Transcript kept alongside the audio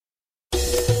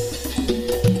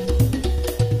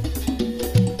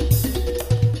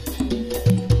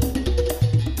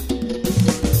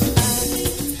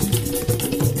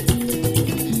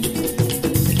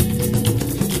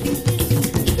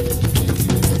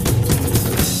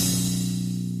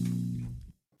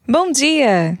Bom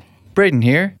dia! Braden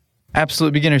here.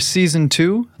 Absolute Beginner Season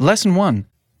 2, Lesson 1.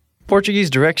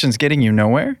 Portuguese directions getting you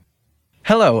nowhere?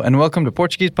 Hello, and welcome to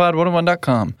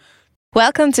PortuguesePod101.com.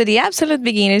 Welcome to the Absolute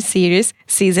Beginner Series,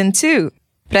 Season 2.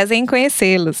 Prazer em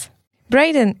conhecê-los.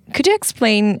 Braden, could you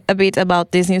explain a bit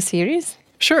about this new series?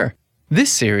 Sure.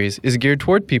 This series is geared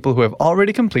toward people who have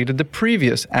already completed the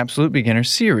previous Absolute Beginner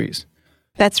series.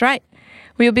 That's right.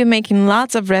 We'll be making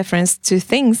lots of reference to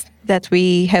things that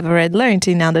we have already learned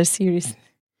in other series.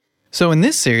 So in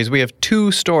this series, we have two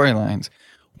storylines.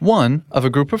 One of a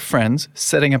group of friends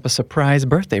setting up a surprise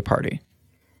birthday party.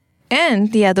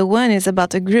 And the other one is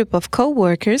about a group of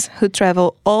co-workers who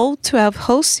travel all 12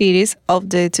 host cities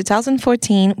of the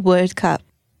 2014 World Cup.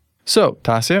 So,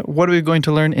 Tasia, what are we going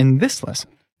to learn in this lesson?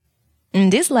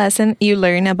 In this lesson, you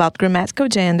learn about grammatical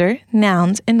gender,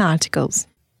 nouns, and articles.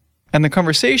 And the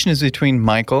conversation is between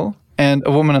Michael and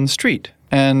a woman on the street.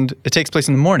 And it takes place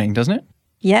in the morning, doesn't it?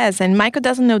 Yes, and Michael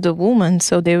doesn't know the woman,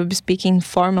 so they will be speaking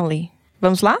formally.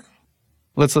 Vamos lá?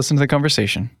 Let's listen to the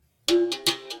conversation.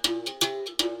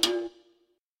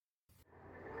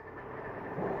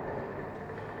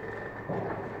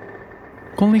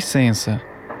 Com licença,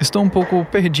 estou pouco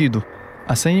perdido.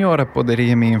 A senhora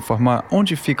poderia me informar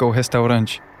onde fica o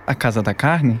restaurante, a casa da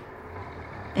carne?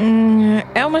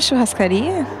 É uma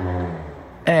churrascaria?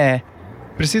 É,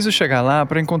 preciso chegar lá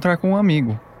para encontrar com um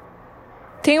amigo.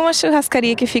 Tem uma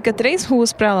churrascaria que fica 3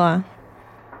 ruas pra lá.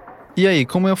 E aí,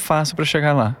 como eu faço para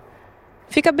chegar lá?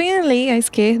 Fica bem ali, à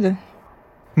esquerda.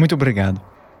 Muito obrigado.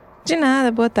 De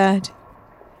nada, boa tarde.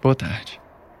 Boa tarde.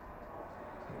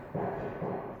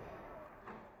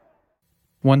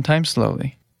 One time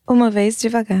slowly. Uma vez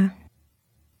devagar.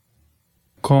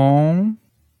 Com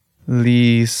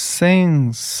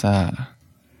licença,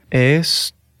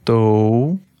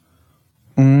 estou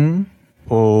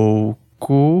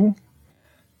pouco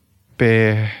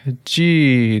perdido.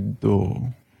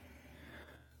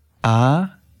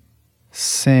 A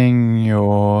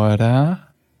senhora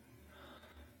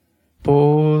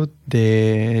poderia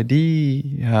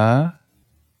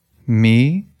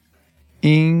me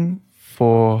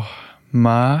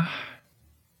informar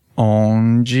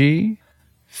onde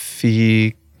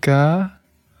fica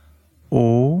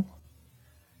o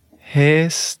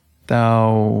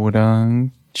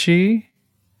restaurante,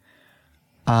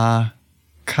 a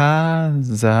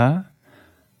casa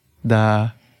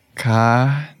da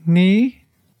carne?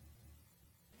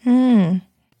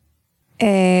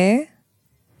 É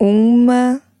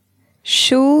uma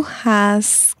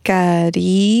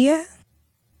churrascaria?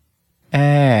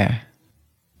 É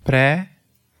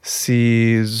preciso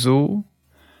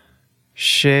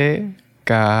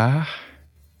chegar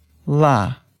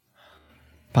lá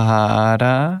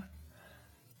para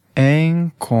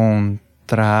encontrar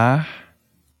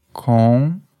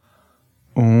com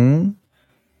um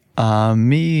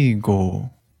amigo.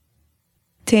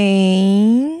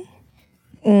 Tem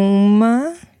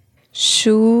uma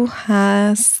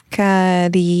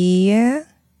churrascaria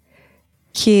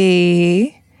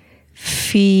que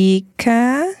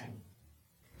fica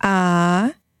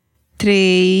a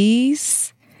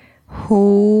 3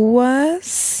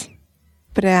 ruas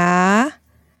pra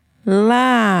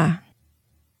lá.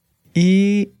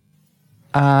 E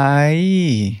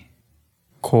aí,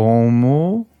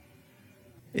 como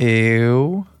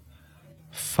eu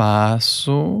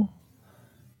faço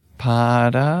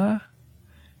para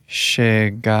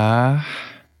chegar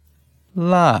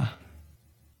lá?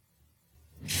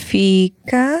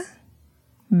 Fica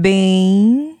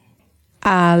bem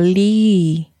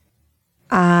ali,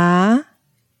 à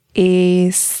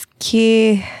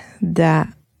esquerda.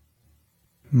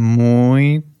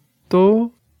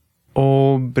 Muito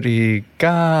obrigado.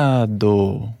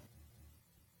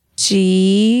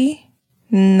 De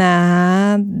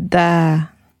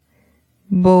nada.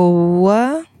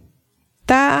 Boa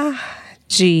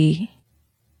tarde.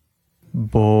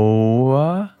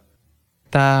 Boa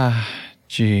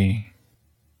tarde.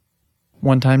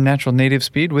 One time natural native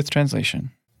speed with translation.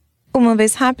 Uma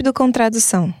vez rápido com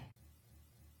tradução.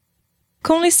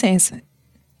 Com licença.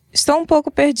 Estou pouco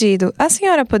perdido. A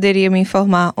senhora poderia me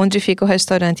informar onde fica o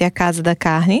restaurante e a casa da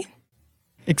carne?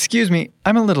 Excuse me,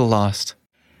 I'm a little lost.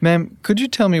 Ma'am, could you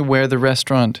tell me where the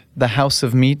restaurant, the House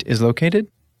of Meat, is located?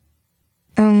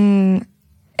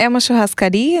 É uma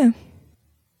churrascaria?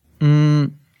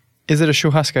 Is it a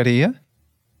churrascaria?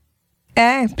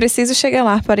 É, preciso chegar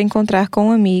lá para encontrar com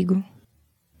um amigo.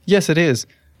 Yes, it is.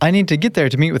 I need to get there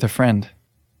to meet with a friend.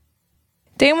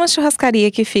 Tem uma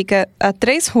churrascaria que fica a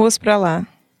 3 ruas pra lá.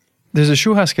 There's a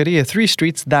churrascaria 3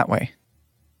 streets that way.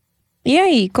 E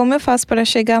aí, como eu faço para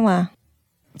chegar lá?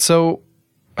 So,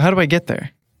 how do I get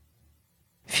there?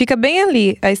 Fica bem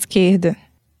ali, à esquerda.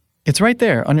 It's right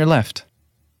there on your left.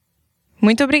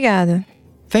 Muito obrigada.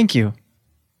 Thank you.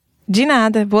 De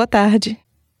nada. Boa tarde.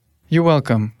 You're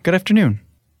welcome. Good afternoon.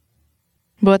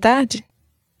 Boa tarde.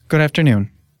 Good afternoon.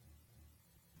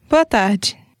 Boa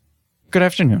tarde. Good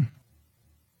afternoon.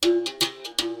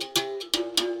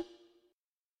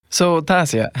 So,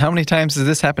 Tasia, how many times has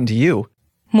this happened to you?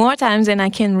 More times than I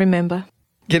can remember.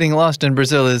 Getting lost in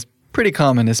Brazil is pretty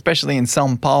common, especially in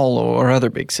São Paulo or other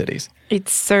big cities. It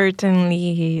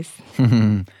certainly is.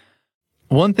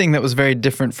 One thing that was very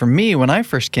different for me when I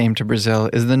first came to Brazil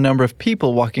is the number of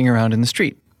people walking around in the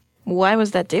street. Why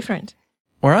was that different?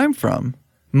 Where I'm from,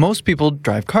 most people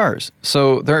drive cars,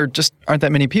 so there just aren't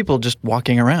that many people just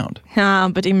walking around.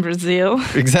 But in Brazil...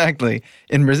 Exactly.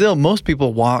 In Brazil, most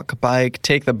people walk, bike,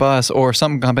 take the bus, or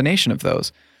some combination of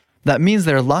those. That means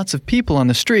there are lots of people on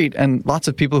the street and lots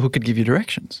of people who could give you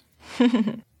directions.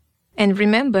 And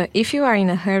remember, if you are in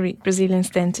a hurry, Brazilians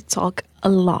tend to talk a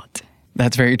lot.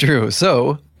 That's very true.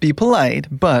 So, be polite,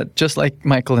 but just like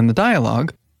Michael in the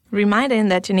dialogue, remind them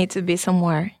that you need to be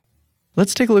somewhere.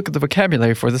 Let's take a look at the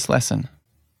vocabulary for this lesson.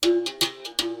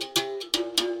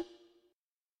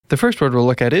 The first word we'll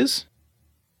look at is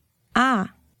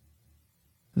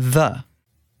the.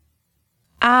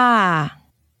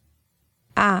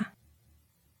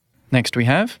 Next we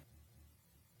have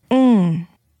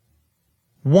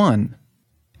one,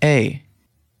 a.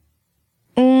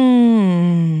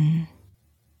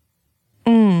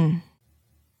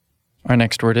 Our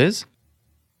next word is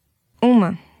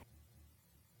Uma.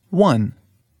 one,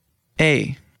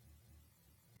 a.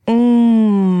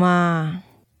 Uma.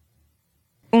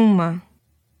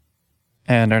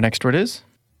 And our next word is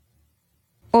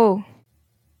O.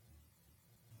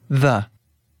 the.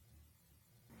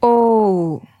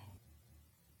 O.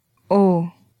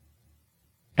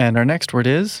 And our next word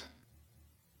is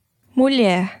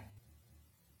Mulher.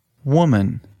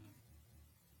 woman.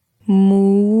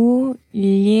 Mulher.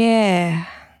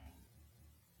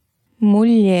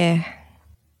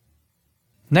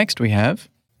 Next we have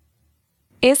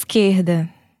Esquerda.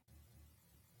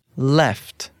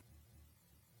 left.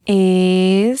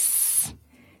 Esquerda.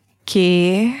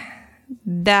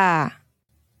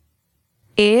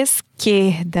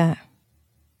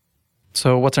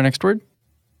 So what's our next word?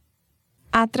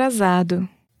 Atrasado.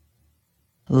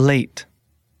 Late.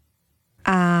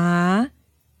 Atrasado.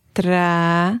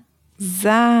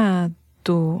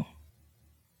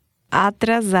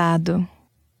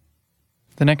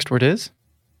 The next word is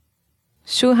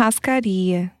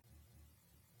Churrascaria.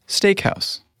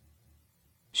 steakhouse.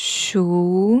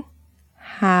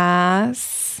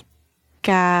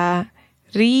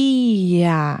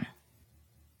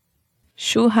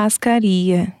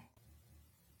 Churrascaria.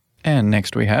 And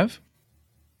next we have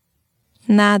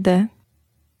Nada.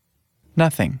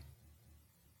 nothing.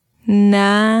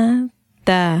 Nada.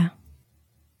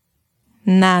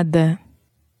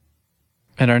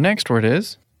 And our next word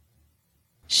is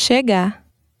Chegar.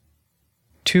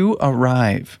 to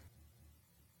arrive.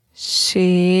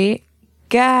 Chegar.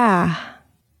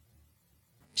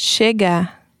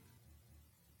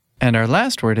 And our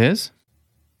last word is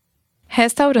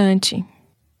Restaurante.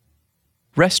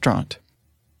 restaurant.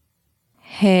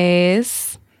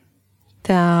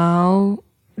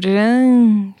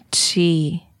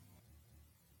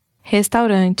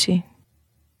 Restaurante.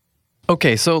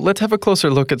 Okay, so let's have a closer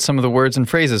look at some of the words and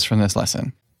phrases from this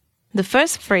lesson. The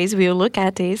first phrase we'll look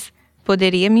at is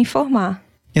poderia me informar.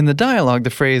 In the dialogue, the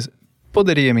phrase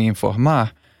poderia me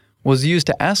informar was used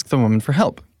to ask the woman for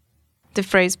help. The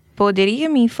phrase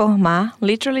poderia me informar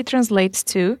literally translates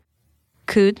to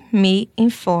could me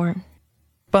inform.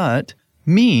 But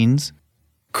means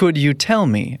could you tell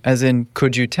me, as in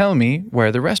could you tell me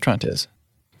where the restaurant is?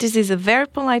 This is a very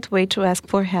polite way to ask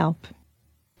for help.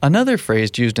 Another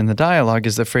phrase used in the dialogue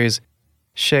is the phrase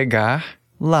chegar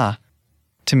lá,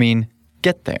 to mean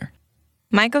get there.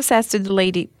 Michael says to the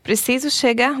lady, Preciso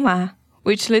chegar lá,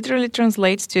 which literally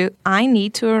translates to I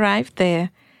need to arrive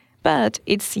there, but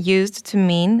it's used to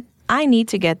mean I need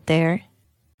to get there.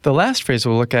 The last phrase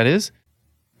we'll look at is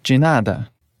de nada.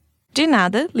 De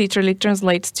nada literally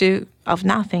translates to of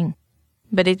nothing,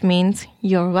 but it means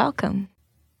you're welcome.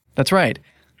 That's right.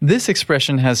 This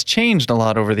expression has changed a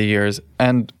lot over the years,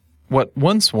 and what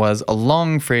once was a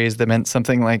long phrase that meant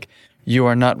something like you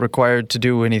are not required to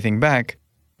do anything back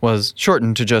was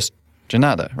shortened to just de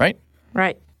nada, right?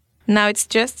 Right. Now it's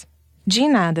just de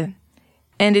nada,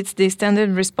 and it's the standard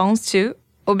response to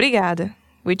obrigado,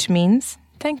 which means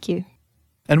thank you.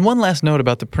 And one last note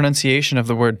about the pronunciation of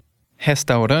the word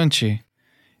restaurante.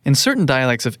 In certain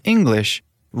dialects of English,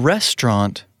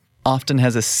 restaurant often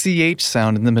has a CH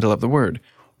sound in the middle of the word,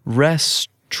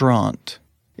 restaurant.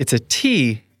 It's a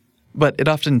T, but it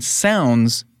often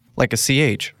sounds like a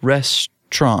CH.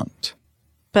 Restaurant.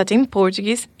 But in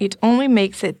Portuguese, it only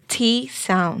makes a T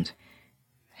sound.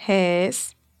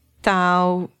 Restaurante.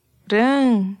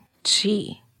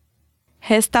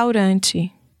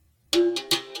 Restaurante.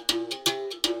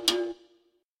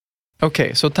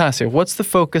 Okay, so Tássia, what's the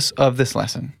focus of this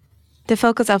lesson? The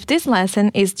focus of this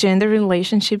lesson is gender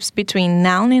relationships between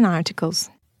noun and articles.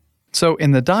 So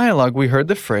in the dialogue, we heard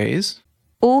the phrase,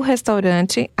 O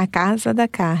restaurante, a casa da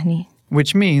carne.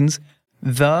 which means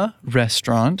the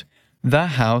restaurant, the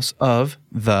house of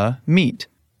the meat.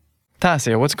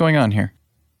 Tássia, what's going on here?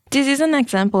 This is an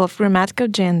example of grammatical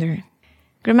gender.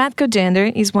 Grammatical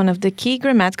gender is one of the key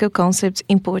grammatical concepts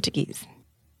in Portuguese.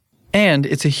 And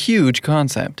it's a huge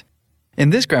concept. In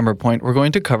this grammar point, we're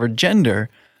going to cover gender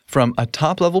from a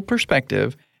top-level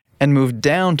perspective and move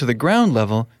down to the ground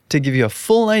level to give you a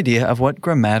full idea of what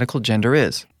grammatical gender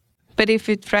is. But if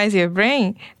it fries your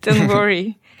brain, don't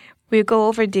worry. We'll go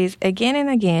over this again and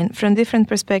again from different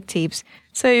perspectives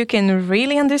so you can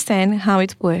really understand how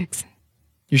it works.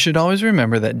 You should always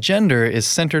remember that gender is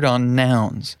centered on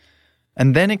nouns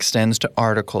and then extends to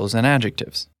articles and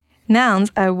adjectives.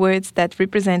 Nouns are words that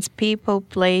represent people,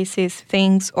 places,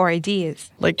 things, or ideas.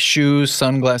 Like shoes,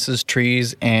 sunglasses,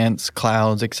 trees, ants,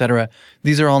 clouds, etc.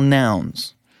 These are all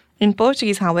nouns. In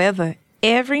Portuguese, however,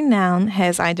 every noun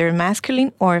has either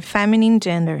masculine or feminine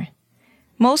gender.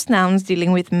 Most nouns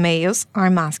dealing with males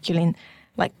are masculine,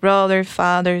 like brother,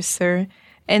 father, sir,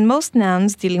 and most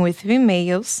nouns dealing with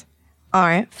females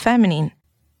are feminine,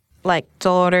 like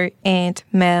daughter, aunt,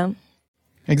 male.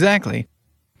 Exactly.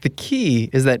 The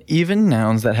key is that even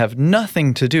nouns that have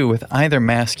nothing to do with either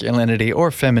masculinity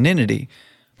or femininity,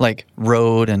 like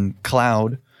road and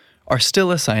cloud, are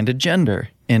still assigned a gender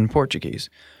in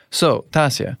Portuguese. So,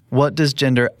 Tássia, what does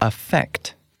gender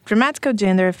affect? Grammatical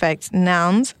gender affects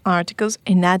nouns, articles,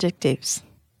 and adjectives.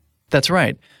 That's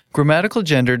right. Grammatical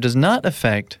gender does not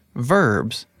affect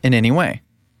verbs in any way.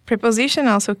 Preposition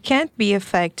also can't be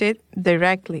affected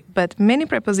directly, but many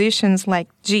prepositions like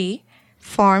G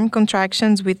form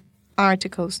contractions with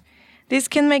articles. This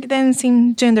can make them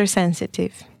seem gender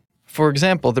sensitive. For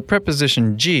example, the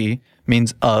preposition G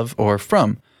means of or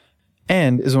from,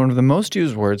 and is one of the most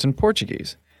used words in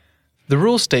Portuguese. The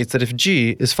rule states that if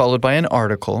G is followed by an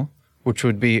article, which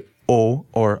would be o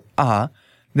or a,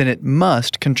 then it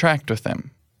must contract with them.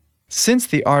 Since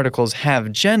the articles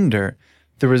have gender,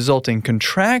 the resulting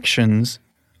contractions,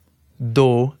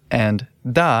 do and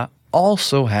da,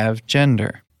 also have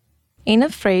gender. In a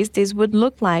phrase, this would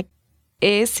look like,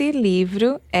 esse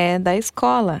livro é da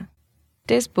escola.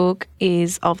 This book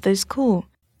is of the school.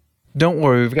 Don't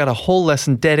worry, we've got a whole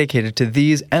lesson dedicated to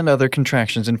these and other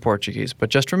contractions in Portuguese, but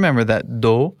just remember that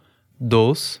do,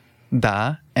 dos,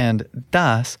 da, and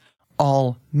das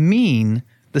all mean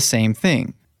the same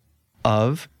thing,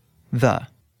 of, the.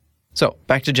 So,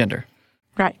 back to gender.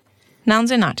 Right.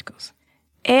 Nouns and articles.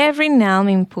 Every noun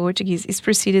in Portuguese is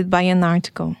preceded by an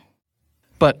article.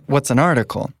 But what's an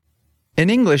article? In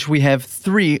English, we have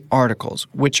 3 articles,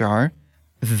 which are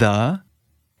the,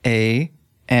 a,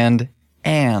 and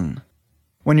an.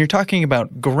 When you're talking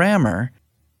about grammar,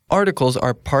 articles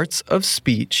are parts of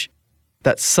speech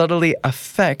that subtly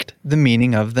affect the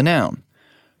meaning of the noun.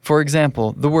 For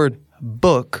example, the word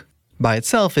book by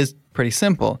itself is pretty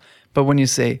simple, but when you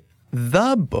say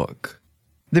the book,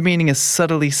 the meaning is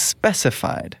subtly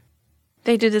specified.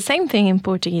 They do the same thing in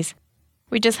Portuguese.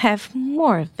 We just have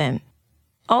more of them.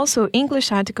 Also,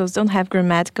 English articles don't have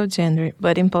grammatical gender,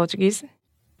 but in Portuguese,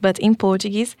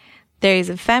 there is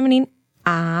a feminine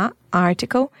a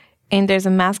article and there's a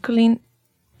masculine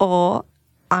o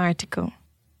article.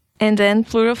 And then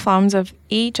plural forms of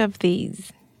each of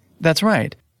these. That's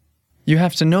right. You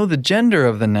have to know the gender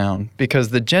of the noun because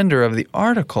the gender of the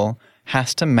article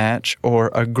has to match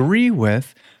or agree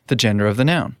with the gender of the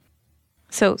noun.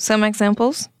 So, some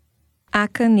examples. A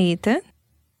caneta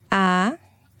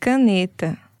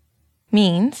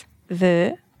means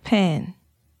the pen.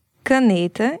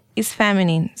 Caneta is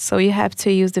feminine, so you have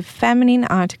to use the feminine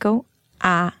article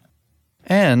a.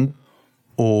 And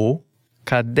o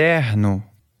caderno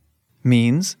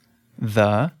means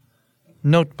the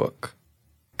notebook.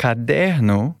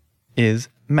 Caderno is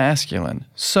masculine,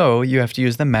 so you have to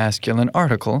use the masculine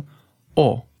article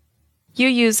o. You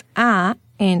use a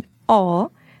and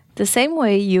o the same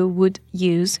way you would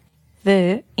use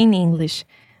the in English,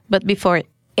 but before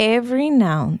every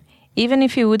noun, even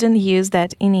if you wouldn't use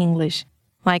that in English,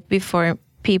 like before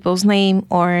people's name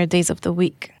or days of the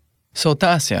week. So,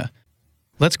 Tássia,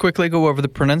 let's quickly go over the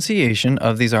pronunciation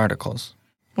of these articles.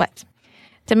 Let's.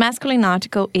 The masculine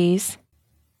article is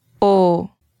O.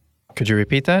 Could you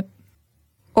repeat that?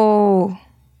 O.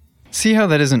 See how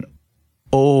that isn't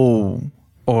oh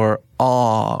or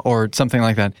ah or something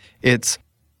like that. It's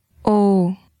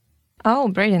O. Oh,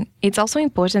 brilliant. It's also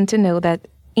important to know that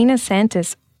in a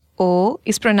sentence, o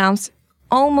is pronounced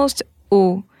almost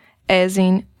u, as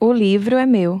in o livro é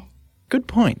meu. good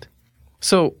point.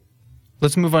 So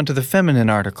let's move on to the feminine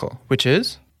article, which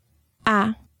is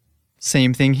A.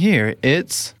 same thing here.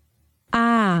 It's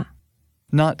A.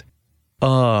 not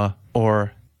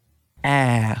or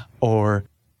a or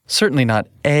certainly not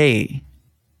a.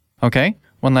 Okay?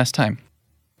 One last time.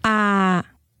 A.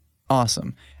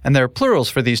 Awesome. And there are plurals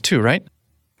for these too, right?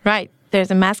 Right.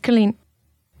 There's a masculine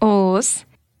os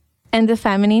and the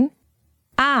feminine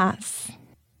as.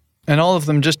 And all of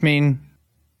them just mean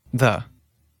the.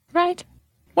 Right?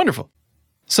 Wonderful.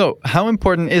 So, how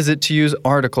important is it to use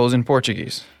articles in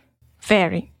Portuguese?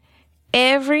 Very.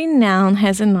 Every noun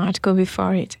has an article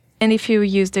before it. And if you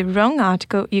use the wrong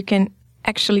article, you can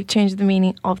actually change the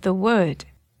meaning of the word.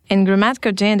 And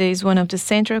grammatical gender is one of the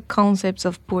central concepts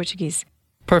of Portuguese.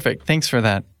 Perfect. Thanks for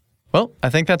that. Well, I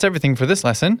think that's everything for this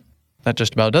lesson. That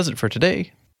just about does it for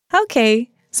today. Okay,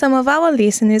 some of our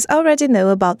listeners already know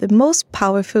about the most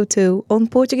powerful tool on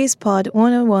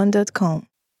PortuguesePod101.com.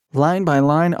 Line by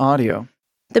line audio.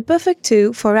 The perfect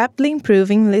tool for rapidly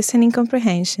improving listening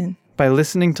comprehension. By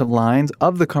listening to lines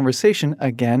of the conversation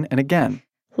again and again.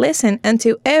 Listen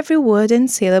until every word and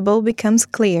syllable becomes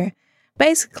clear.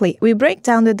 Basically, we break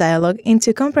down the dialogue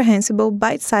into comprehensible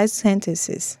bite-sized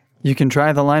sentences. You can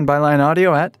try the line by line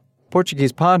audio at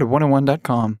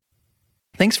PortuguesePod101.com.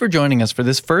 Thanks for joining us for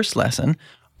this first lesson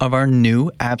of our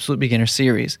new Absolute Beginner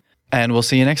series. And we'll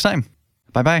see you next time.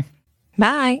 Bye-bye.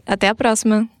 Bye! Até a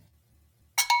próxima!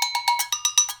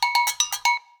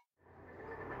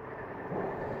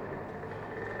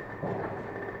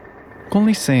 Com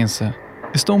licença,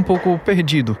 estou pouco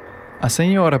perdido. A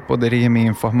senhora poderia me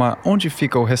informar onde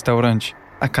fica o restaurante,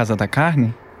 a casa da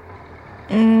carne?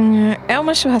 É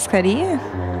uma churrascaria?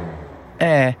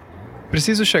 É,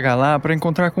 preciso chegar lá para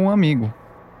encontrar com um amigo.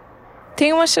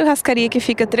 Tem uma churrascaria que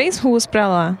fica 3 ruas pra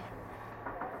lá.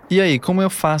 E aí, como eu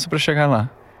faço para chegar lá?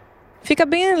 Fica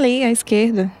bem ali, à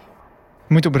esquerda.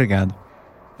 Muito obrigado.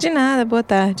 De nada, boa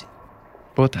tarde.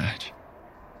 Boa tarde.